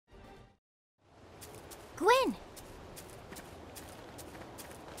Gwyn!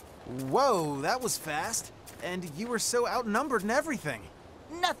 Whoa, that was fast. And you were so outnumbered and everything.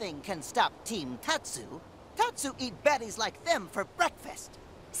 Nothing can stop Team Tatsu. Tatsu eat baddies like them for breakfast.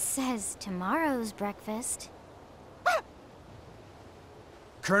 Says tomorrow's breakfast.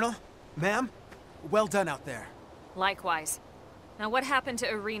 Colonel, ma'am, well done out there. Likewise. Now what happened to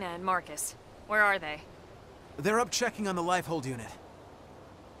Irina and Marcus? Where are they? They're up checking on the lifehold unit.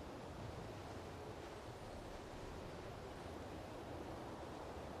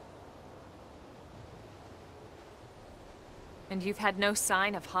 And you've had no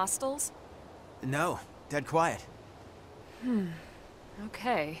sign of hostiles? No, dead quiet.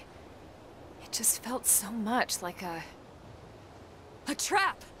 Okay. It just felt so much like a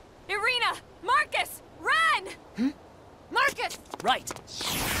trap! Irina! Marcus! Run! Marcus! Right.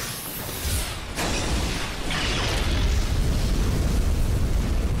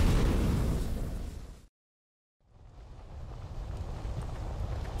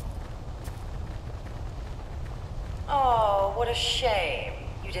 Oh, what a shame.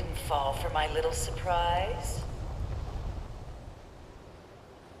 You didn't fall for my little surprise.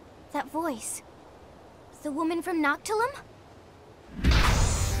 That voice. The woman from Noctilum?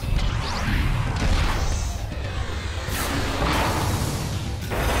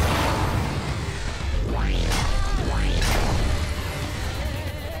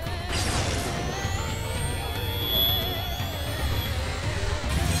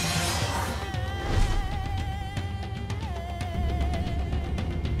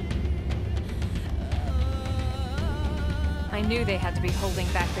 I knew they had to be holding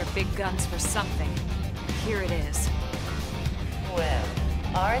back their big guns for something. Here it is. Well,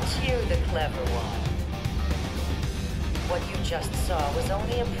 aren't you the clever one? What you just saw was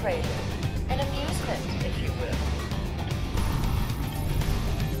only a prelude, an amusement, if you will.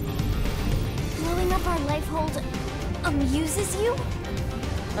 Blowing up our lifehold amuses you?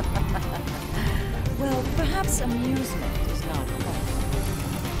 Well, perhaps amusement is not right.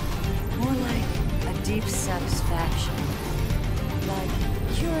 More like a deep satisfaction. Like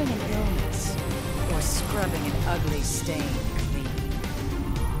curing an illness, or scrubbing an ugly stain clean.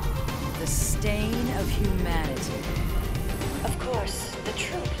 The stain of humanity. Of course, the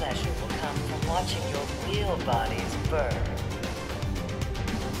true pleasure will come from watching your real bodies burn.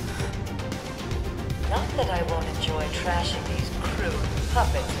 Not that I won't enjoy trashing these crude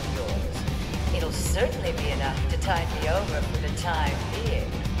puppets of yours. It'll certainly be enough to tide me over for the time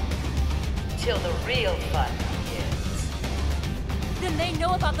being. Till the real fun begins. Then they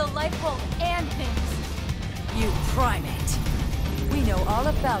know about the lifeboat and things. You primate. We know all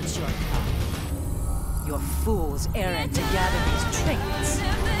about your kind. Your fool's errand to gather these trinkets.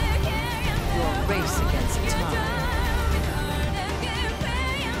 Your race against time.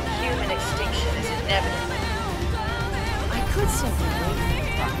 Human extinction is inevitable. I could simply wait for the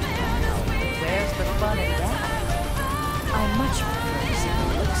time. Where's the fun in that? I much prefer to see the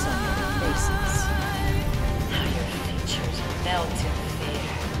looks on your faces. How your features melt in fear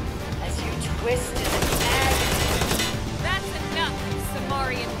as you twist in agony. That's enough,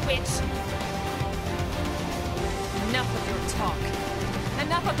 Samarian witch! Enough of your talk.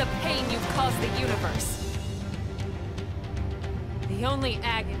 Enough of the pain you've caused the universe. The only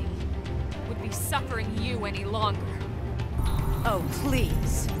agony would be suffering you any longer. Oh,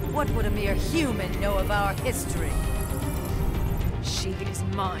 please. What would a mere human know of our history? She is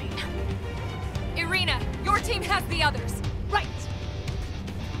mine. Irina, your team has the others. Right.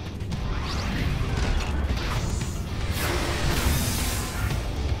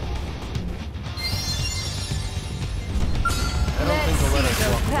 I don't think they'll let us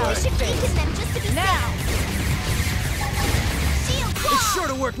walk away. We should weaken them just to be Now! Shield claw! It's sure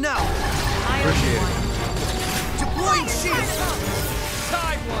to work now! Appreciate it. Deploying shield!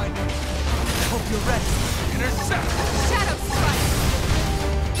 Side one! Hope you're ready. Intercept! Shadow strike!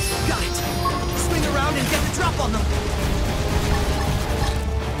 Got it! Swing around and get the drop on them!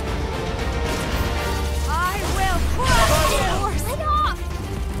 I will crush you! Lay off!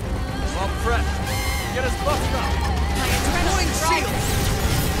 Well, prep. Get us buffed up. My Deploying adrenaline shield!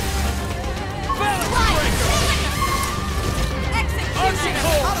 Balance breaker! Execution!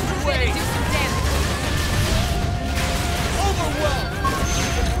 Out of the way! Do some damage. Overwhelm!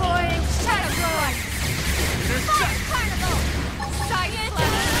 Deploying shadow strike! Intercept! Carnival! Science!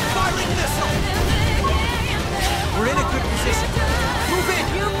 Firing missile! We're in a good position. Move in!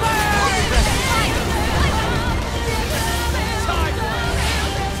 You burn! Side one!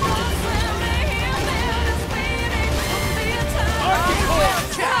 Archie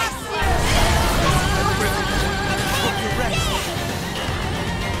Check! Hope you're ready.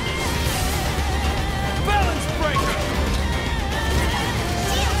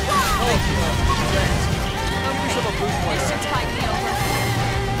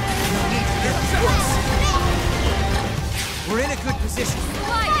 position.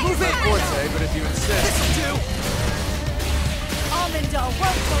 Move it! Forte, but if you insist. This'll do! Almandal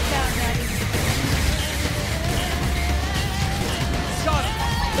won't go down, Daddy. Got him!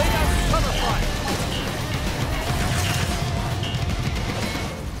 Lay down some cover fire!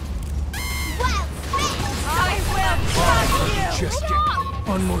 I will crush you! Just get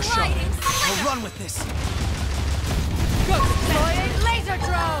one more shot. I'll run with this. Go! Deploying laser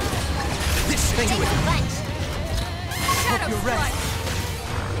drone! This should do it. Hope you're ready.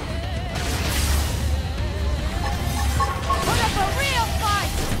 Put up a real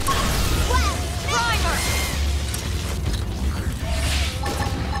fight! Primer!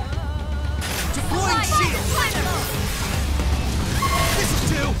 Deploying shield. This'll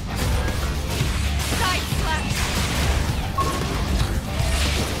do. Side slash!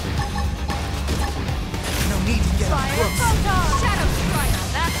 No need to get up Fire close. photon! Shadow strike!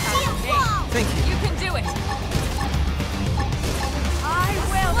 That's how you make. Thank you. You can do it! I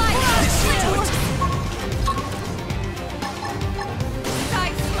will This crush should do you! it.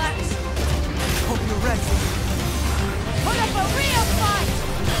 Side slash! Hope you're ready. Put up a real fight!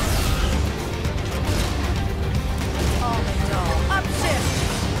 Almandal, upshift!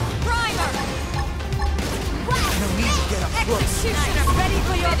 Primer! No need to get up close. Executioner! Ready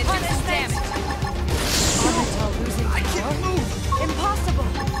for your Gonna do some punishment! damage. Almandal losing I can't move. Impossible!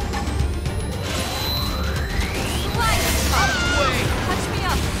 Light! Out of the way. Touch me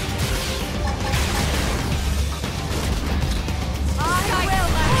up! I will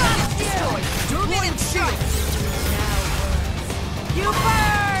crush you! Destroy! Deploying shield. You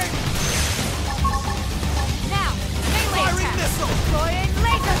burn! Now! Melee Firing attack! missile. Deploying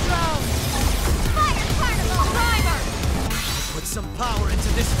laser drone! Fire particle! Primer! Put some power into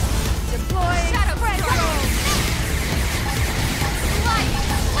this one. Deploying Shadow spread strike. drone! Light!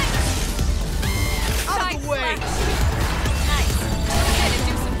 Laser! Out Side of the way. slash. Nice! Gonna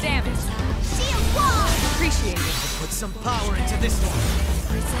do some damage. Shield wall! Appreciate it. Put some power into this one.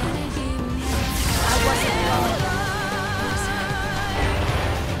 I wasn't wrong.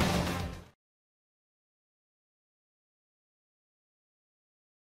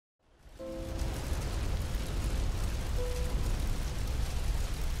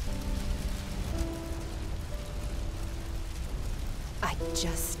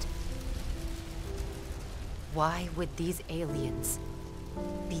 Why would these aliens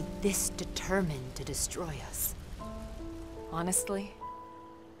be this determined to destroy us? Honestly,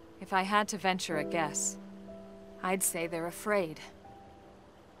 if I had to venture a guess, I'd say they're afraid.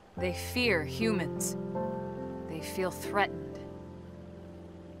 They fear humans. They feel threatened.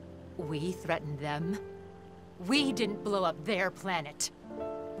 We threatened them. We didn't blow up their planet.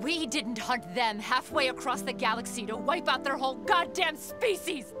 We didn't hunt them halfway across the galaxy to wipe out their whole goddamn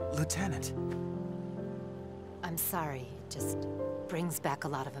species! Lieutenant. I'm sorry, it just brings back a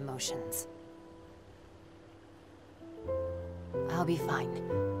lot of emotions. I'll be fine.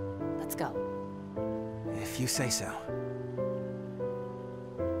 Let's go. If you say so.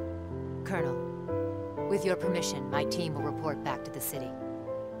 Colonel, with your permission, my team will report back to the city.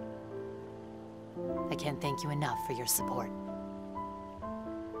 I can't thank you enough for your support.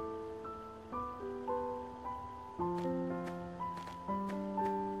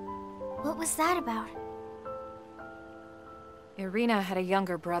 What was that about? Irina had a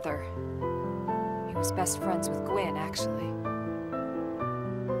younger brother. He was best friends with Gwyn, actually.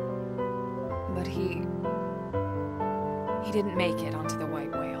 But he didn't make it onto the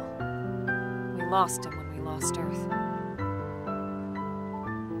White Whale. We lost him when we lost Earth.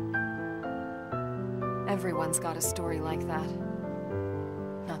 Everyone's got a story like that.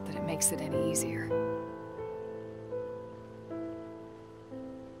 Not that it makes it any easier.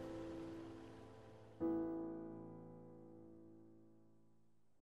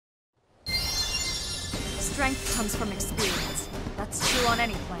 Strength comes from experience. That's true on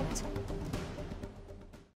any planet.